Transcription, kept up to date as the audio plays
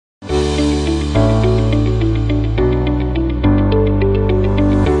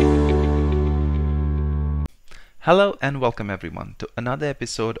Hello and welcome everyone to another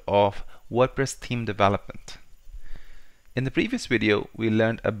episode of WordPress Theme Development. In the previous video, we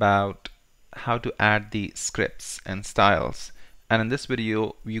learned about how to add the scripts and styles. And in this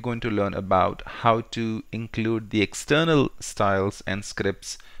video, we're going to learn about how to include the external styles and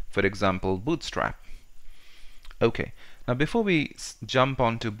scripts, for example, Bootstrap. Okay, now before we jump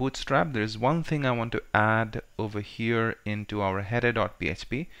onto Bootstrap, there's one thing I want to add over here into our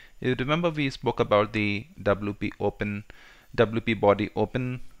header.php. You remember we spoke about the WP body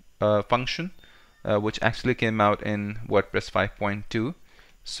open function, which actually came out in WordPress 5.2.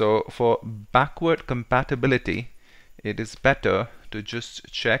 So for backward compatibility, it is better to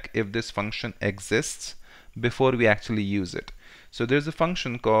just check if this function exists before we actually use it. So there's a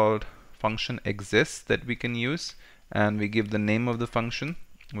function called function exists that we can use, and we give the name of the function,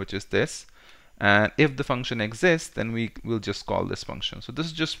 which is this. And if the function exists, then we will just call this function. So this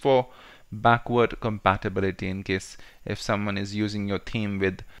is just for backward compatibility, in case if someone is using your theme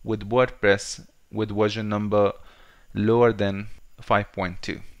with WordPress with version number lower than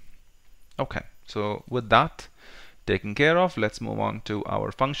 5.2. Okay, so with that taken care of, let's move on to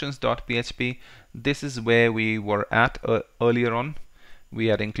our functions.php. This is where we were at earlier on. We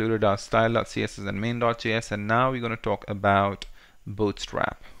had included our style.css and main.js, and now we're going to talk about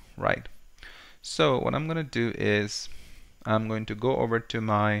Bootstrap, right? So what I'm going to do is I'm going to go over to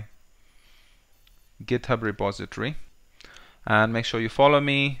my GitHub repository and make sure you follow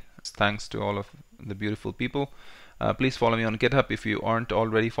me. Thanks to all of the beautiful people. Please follow me on GitHub if you aren't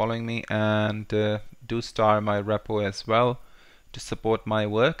already following me, and do star my repo as well to support my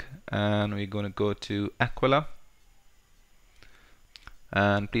work. And we're going to go to Aquila,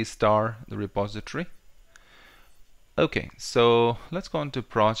 and please star the repository. Okay, so let's go on to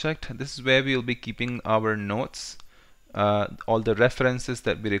project. This is where we'll be keeping our notes, all the references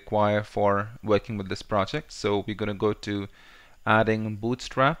that we require for working with this project. So we're going to go to adding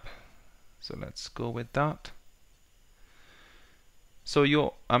Bootstrap. So let's go with that.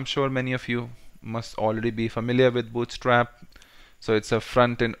 So I'm sure many of you must already be familiar with Bootstrap. So it's a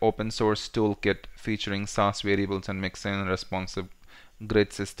front-end open source toolkit featuring Sass variables and mixin and responsive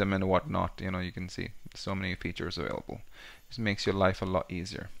grid system and whatnot. You can see so many features available. This makes your life a lot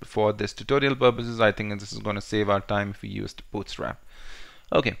easier. For this tutorial purposes, I think this is going to save our time if we used Bootstrap.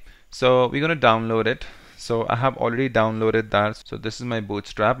 Okay, so we're going to download it. So I have already downloaded that. So this is my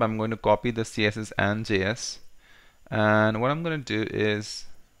Bootstrap. I'm going to copy the CSS and JS. And what I'm going to do is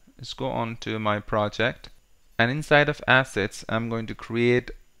go on to my project. And inside of assets, I'm going to create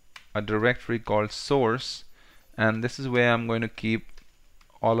a directory called source. And this is where I'm going to keep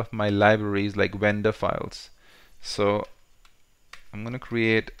all of my libraries like vendor files. So I'm going to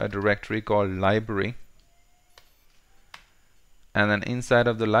create a directory called library, and then inside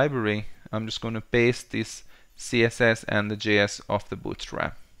of the library I'm just going to paste this CSS and the JS of the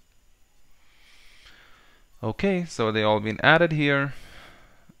Bootstrap. Okay, so they all been added here.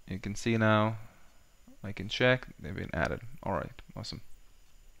 You can see now, I can check, they've been added. Alright, awesome.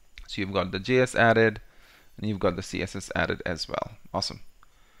 So you've got the JS added and you've got the CSS added as well. Awesome.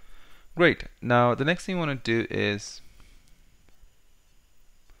 Great. Now the next thing you want to do is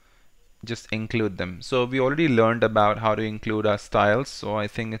just include them. So we already learned about how to include our styles, so I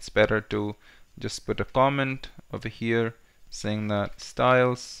think it's better to just put a comment over here saying that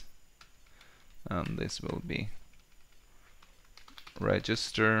styles, and this will be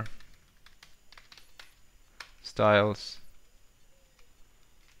register styles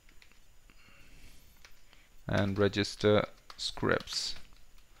and register scripts.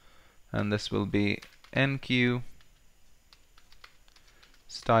 And this will be NQ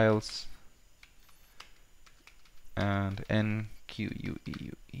styles and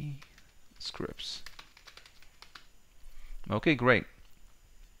NQUEUE scripts. Okay, great.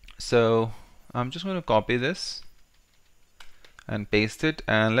 So I'm just going to copy this and paste it,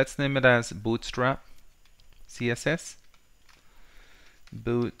 and let's name it as Bootstrap CSS.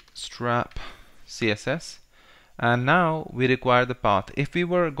 Bootstrap CSS. And now we require the path. If we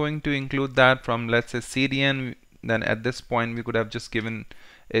were going to include that from, let's say, CDN, then at this point we could have just given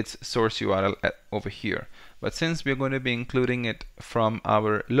its source URL over here. But since we're going to be including it from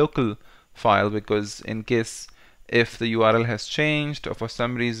our local file, because in case if the URL has changed or for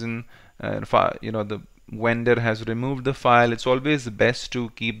some reason the vendor has removed the file, it's always best to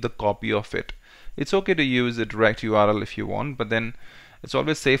keep the copy of it. It's okay to use a direct URL if you want, but then it's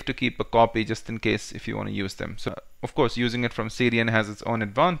always safe to keep a copy just in case if you want to use them. So of course using it from CDN has its own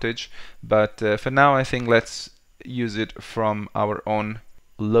advantage, but for now I think let's use it from our own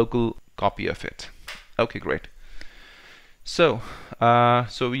local copy of it. Okay, great. So,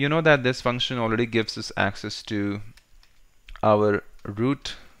 so you know that this function already gives us access to our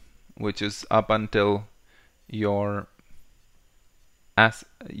root, which is up until your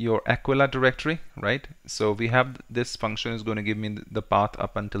Aquila directory, right? So we have this function is going to give me the path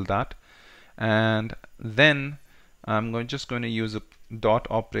up until that, and then I'm just going to use a dot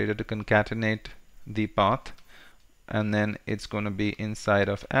operator to concatenate the path, and then it's going to be inside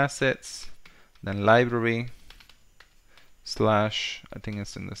of assets, then library slash, I think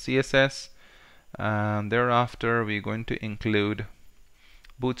it's in the CSS, and thereafter we're going to include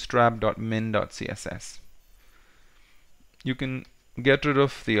bootstrap.min.css. You can get rid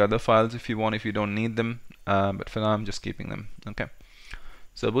of the other files if you want, if you don't need them, but for now I'm just keeping them. Okay,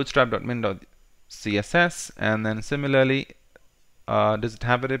 so bootstrap.min.css, and then similarly, does it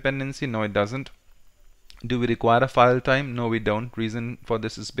have a dependency? No, it doesn't. Do we require a file time? No, we don't. Reason for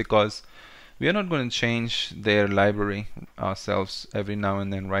this is because we are not going to change their library ourselves every now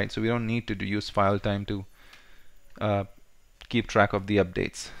and then, right? So we don't need to use file time to keep track of the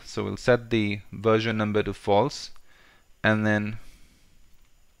updates. So we'll set the version number to false, and then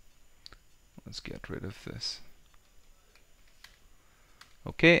let's get rid of this.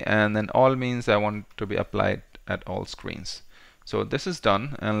 Okay, and then all means I want it to be applied at all screens. So this is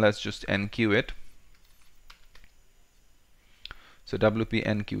done, and let's just enqueue it. So WP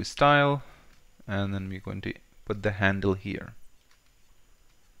enqueue style, and then we're going to put the handle here.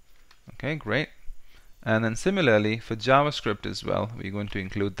 Okay, great. And then similarly for JavaScript as well, we're going to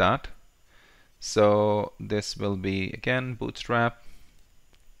include that. So this will be again Bootstrap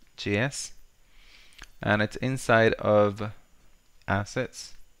JS, and it's inside of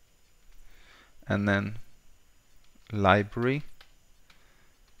assets, and then library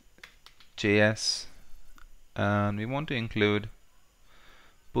JS, and we want to include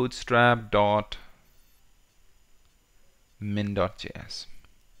bootstrap.min.js.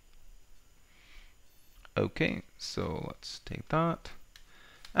 Okay, so let's take that.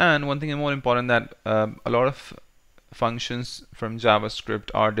 And one thing more important, that a lot of functions from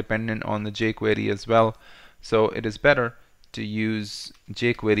JavaScript are dependent on the jQuery as well, so it is better to use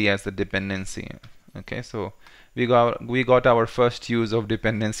jQuery as the dependency. Okay, so we got our first use of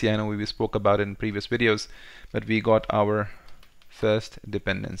dependency. I know we spoke about it in previous videos, but we got our first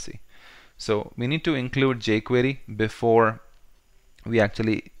dependency. So we need to include jQuery before we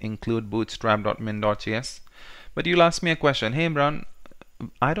actually include bootstrap.min.js. But you'll ask me a question, hey Imran,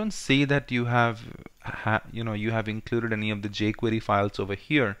 I don't see that you have included any of the jQuery files over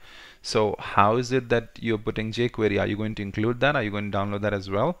here. So how is it that you're putting jQuery? Are you going to include that? Are you going to download that as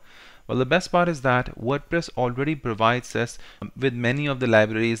well? Well, the best part is that WordPress already provides us with many of the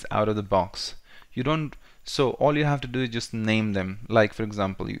libraries out of the box. So all you have to do is just name them. Like for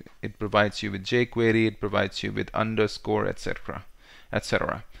example, it provides you with jQuery, it provides you with underscore, etc.,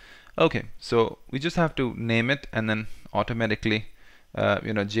 etc. Okay, so we just have to name it, and then automatically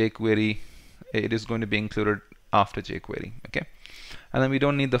jQuery, it is going to be included after jQuery. Okay, and then we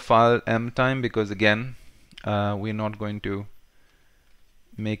don't need the file m time, because again we're not going to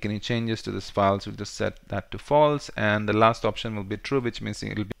make any changes to this file, so we'll just set that to false, and the last option will be true, which means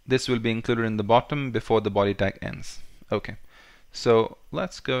this will be included in the bottom before the body tag ends. Okay, so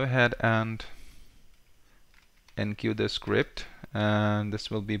let's go ahead and enqueue the script, and this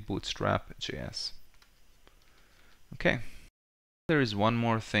will be Bootstrap JS. Okay, there is one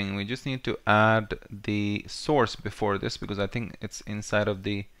more thing. We just need to add the source before this, because I think it's inside of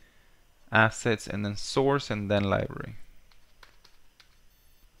the assets, and then source, and then library.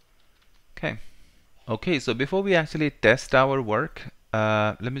 Okay, so before we actually test our work,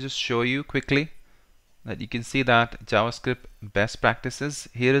 let me just show you quickly that you can see that JavaScript best practices.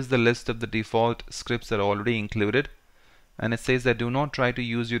 Here is the list of the default scripts that are already included, and it says that do not try to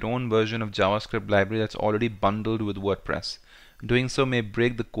use your own version of JavaScript library that's already bundled with WordPress. Doing so may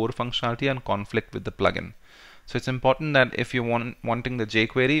break the core functionality and conflict with the plugin. So it's important that if you're wanting the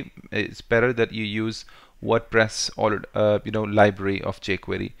jQuery, it's better that you use WordPress or library of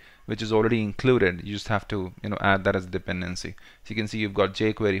jQuery, which is already included. You just have to add that as a dependency. So you can see you've got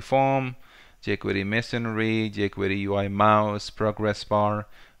jQuery form, jQuery masonry, jQuery UI mouse, progress bar,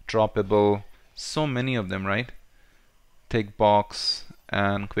 droppable, so many of them, right? Tick box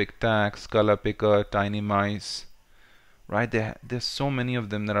and quick tags, color picker, tiny mice, right? There's so many of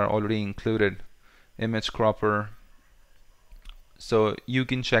them that are already included. Image cropper. So you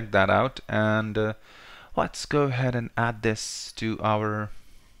can check that out, and let's go ahead and add this to our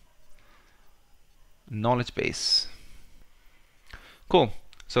knowledge base. Cool.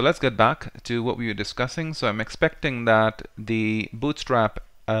 So let's get back to what we were discussing. So I'm expecting that the Bootstrap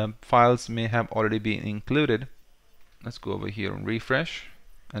files may have already been included. let's go over here and refresh,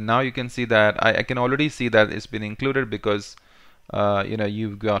 and now you can see that I can already see that it's been included because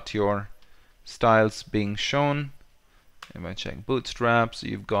you've got your styles being shown. If I check Bootstrap, so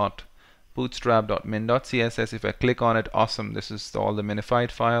you've got bootstrap.min.css. If I click on it, awesome, this is all the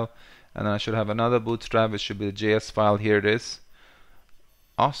minified file, and then I should have another Bootstrap, which should be the JS file. Here it is.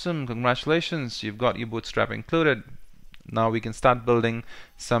 Awesome, congratulations, you've got your Bootstrap included. Now we can start building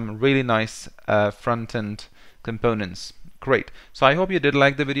some really nice front-end components. Great. So I hope you did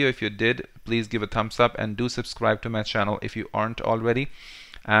like the video. If you did, please give a thumbs up and do subscribe to my channel if you aren't already.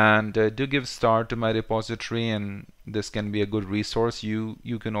 And do give star to my repository, and this can be a good resource. You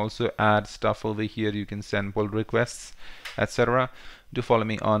can also add stuff over here. You can send pull requests, etc. Do follow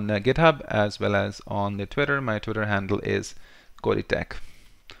me on GitHub as well as on the Twitter. My Twitter handle is Codeytek.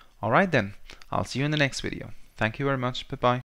 Alright then, I'll see you in the next video. Thank you very much. Bye bye.